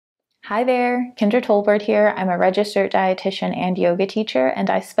Hi there, Kendra Tolbert here. I'm a registered dietitian and yoga teacher, and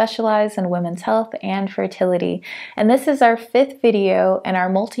I specialize in women's health and fertility. And this is our 5th video in our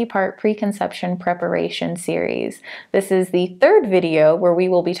multi-part preconception preparation series. This is the 3rd video where we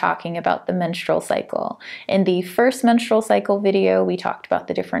will be talking about the menstrual cycle. In the first menstrual cycle video, we talked about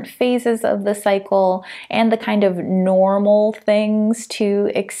the different phases of the cycle and the kind of normal things to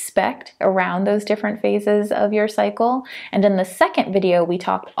expect around those different phases of your cycle. And in the second video, we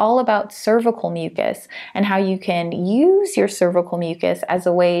talked all about cervical mucus and how you can use your cervical mucus as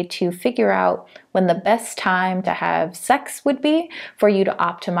a way to figure out when the best time to have sex would be for you to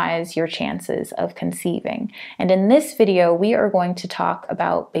optimize your chances of conceiving. And in this video, we are going to talk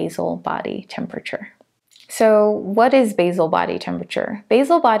about basal body temperature. So what is basal body temperature?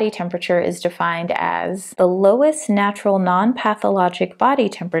 Basal body temperature is defined as the lowest natural non-pathologic body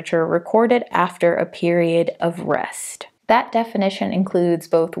temperature recorded after a period of rest. That definition includes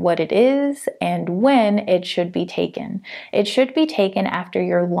both what it is and when it should be taken. It should be taken after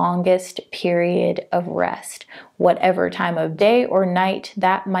your longest period of rest, whatever time of day or night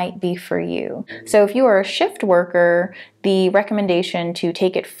that might be for you. So if you are a shift worker, the recommendation to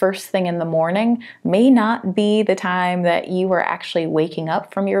take it first thing in the morning may not be the time that you are actually waking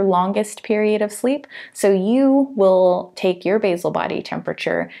up from your longest period of sleep. So you will take your basal body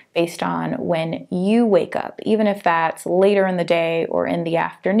temperature based on when you wake up, even if that's later in the day or in the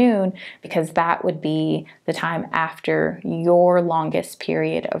afternoon, because that would be the time after your longest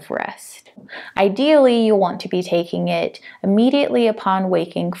period of rest. Ideally, you'll want to be taking it immediately upon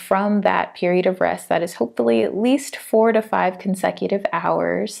waking from that period of rest that is hopefully at least 4 to 5 consecutive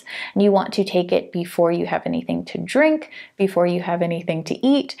hours. And you want to take it before you have anything to drink, before you have anything to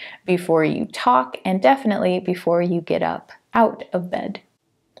eat, before you talk, and definitely before you get up out of bed.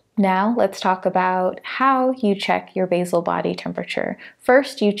 Now let's talk about how you check your basal body temperature.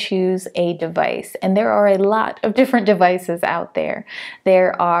 First, you choose a device, and there are a lot of different devices out there.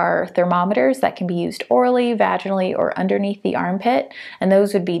 There are thermometers that can be used orally, vaginally, or underneath the armpit, and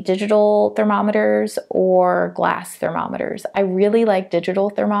those would be digital thermometers or glass thermometers. I really like digital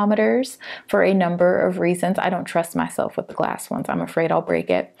thermometers for a number of reasons. I don't trust myself with the glass ones. I'm afraid I'll break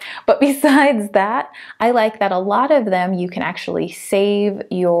it. But besides that, I like that a lot of them you can actually save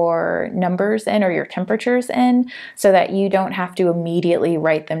your numbers in or your temperatures in so that you don't have to immediately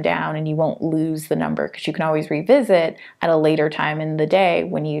write them down and you won't lose the number, because you can always revisit at a later time in the day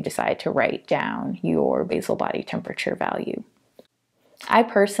when you decide to write down your basal body temperature value. I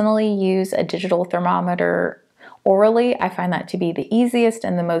personally use a digital thermometer orally. I find that to be the easiest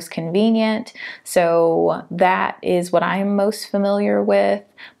and the most convenient. So that is what I'm most familiar with,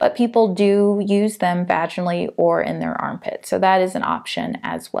 but people do use them vaginally or in their armpit. So that is an option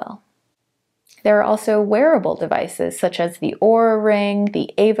as well. There are also wearable devices such as the Oura Ring,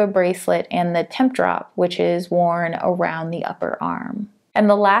 the Ava bracelet, and the Temp Drop, which is worn around the upper arm. And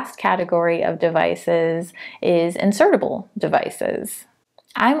the last category of devices is insertable devices.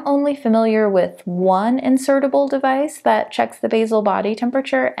 I'm only familiar with one insertable device that checks the basal body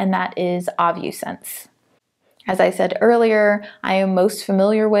temperature, and that is OvuSense. As I said earlier, I am most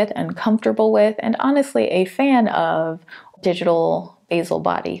familiar with and comfortable with, and honestly a fan of, digital basal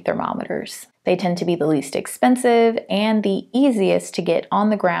body thermometers. They tend to be the least expensive and the easiest to get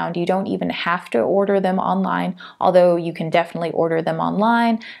on the ground. You don't even have to order them online, although you can definitely order them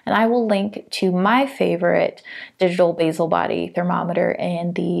online. And I will link to my favorite digital basal body thermometer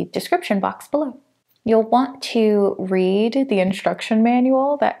in the description box below. You'll want to read the instruction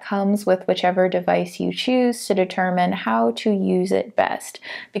manual that comes with whichever device you choose to determine how to use it best,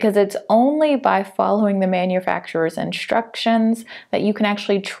 because it's only by following the manufacturer's instructions that you can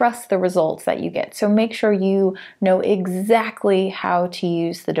actually trust the results that you get. So make sure you know exactly how to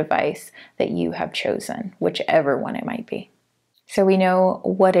use the device that you have chosen, whichever one it might be. So we know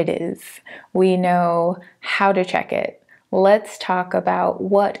what it is. We know how to check it. Let's talk about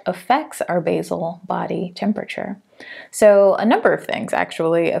what affects our basal body temperature. So a number of things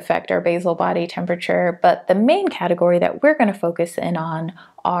actually affect our basal body temperature, but the main category that we're going to focus in on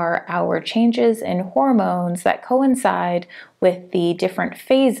are our changes in hormones that coincide with the different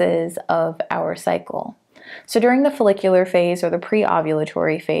phases of our cycle. So during the follicular phase or the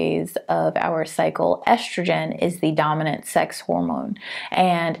pre-ovulatory phase of our cycle, estrogen is the dominant sex hormone,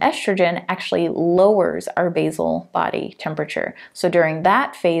 and estrogen actually lowers our basal body temperature. So during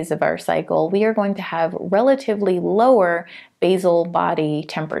that phase of our cycle, we are going to have relatively lower basal body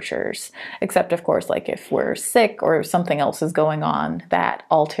temperatures, except of course, like if we're sick or something else is going on that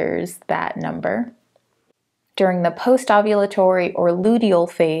alters that number. During the post-ovulatory or luteal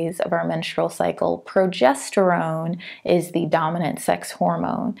phase of our menstrual cycle, progesterone is the dominant sex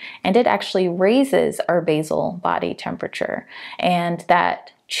hormone, and it actually raises our basal body temperature. And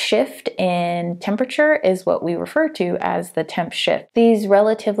that shift in temperature is what we refer to as the temp shift. These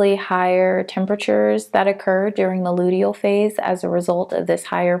relatively higher temperatures that occur during the luteal phase as a result of this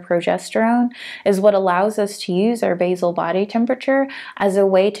higher progesterone is what allows us to use our basal body temperature as a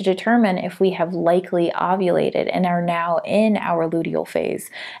way to determine if we have likely ovulated and are now in our luteal phase.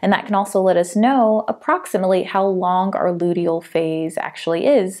 And that can also let us know approximately how long our luteal phase actually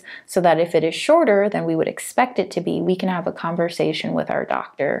is, so that if it is shorter than we would expect it to be, we can have a conversation with our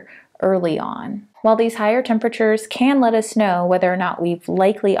doctor early on. While these higher temperatures can let us know whether or not we've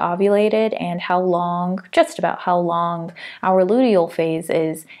likely ovulated and how long, just about how long our luteal phase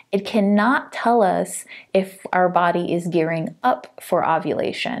is, it cannot tell us if our body is gearing up for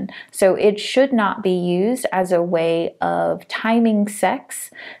ovulation. So it should not be used as a way of timing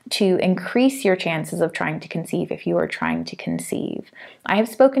sex to increase your chances of trying to conceive if you are trying to conceive. I have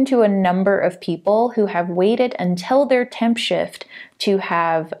spoken to a number of people who have waited until their temp shift to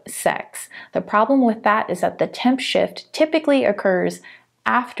have sex. The problem with that is that the temp shift typically occurs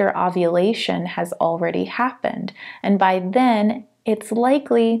after ovulation has already happened, and by then it's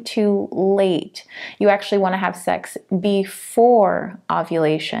likely too late. You actually want to have sex before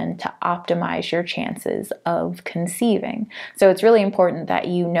ovulation to optimize your chances of conceiving. So it's really important that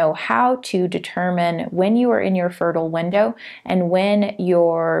you know how to determine when you are in your fertile window and when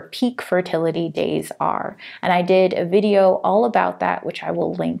your peak fertility days are. And I did a video all about that, which I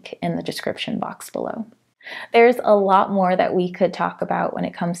will link in the description box below. There's a lot more that we could talk about when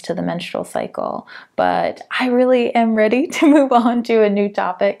it comes to the menstrual cycle, but I really am ready to move on to a new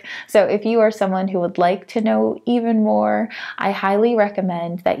topic. So if you are someone who would like to know even more, I highly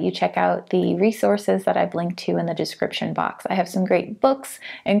recommend that you check out the resources that I've linked to in the description box. I have some great books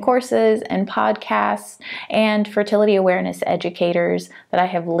and courses and podcasts and fertility awareness educators that I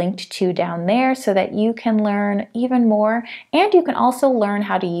have linked to down there so that you can learn even more, and you can also learn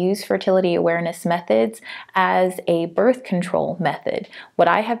how to use fertility awareness methods as a birth control method. What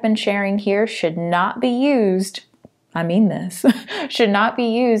I have been sharing here should not be used, I mean this, should not be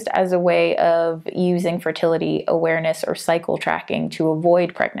used as a way of using fertility awareness or cycle tracking to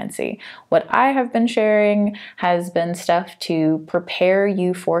avoid pregnancy. What I have been sharing has been stuff to prepare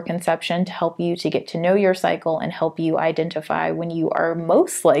you for conception, to help you to get to know your cycle and help you identify when you are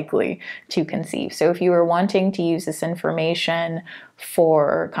most likely to conceive. So if you are wanting to use this information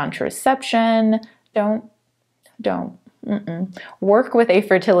for contraception, don't. Work with a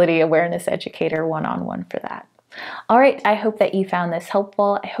fertility awareness educator one-on-one for that. All right, I hope that you found this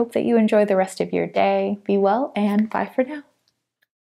helpful. I hope that you enjoy the rest of your day. Be well, and bye for now.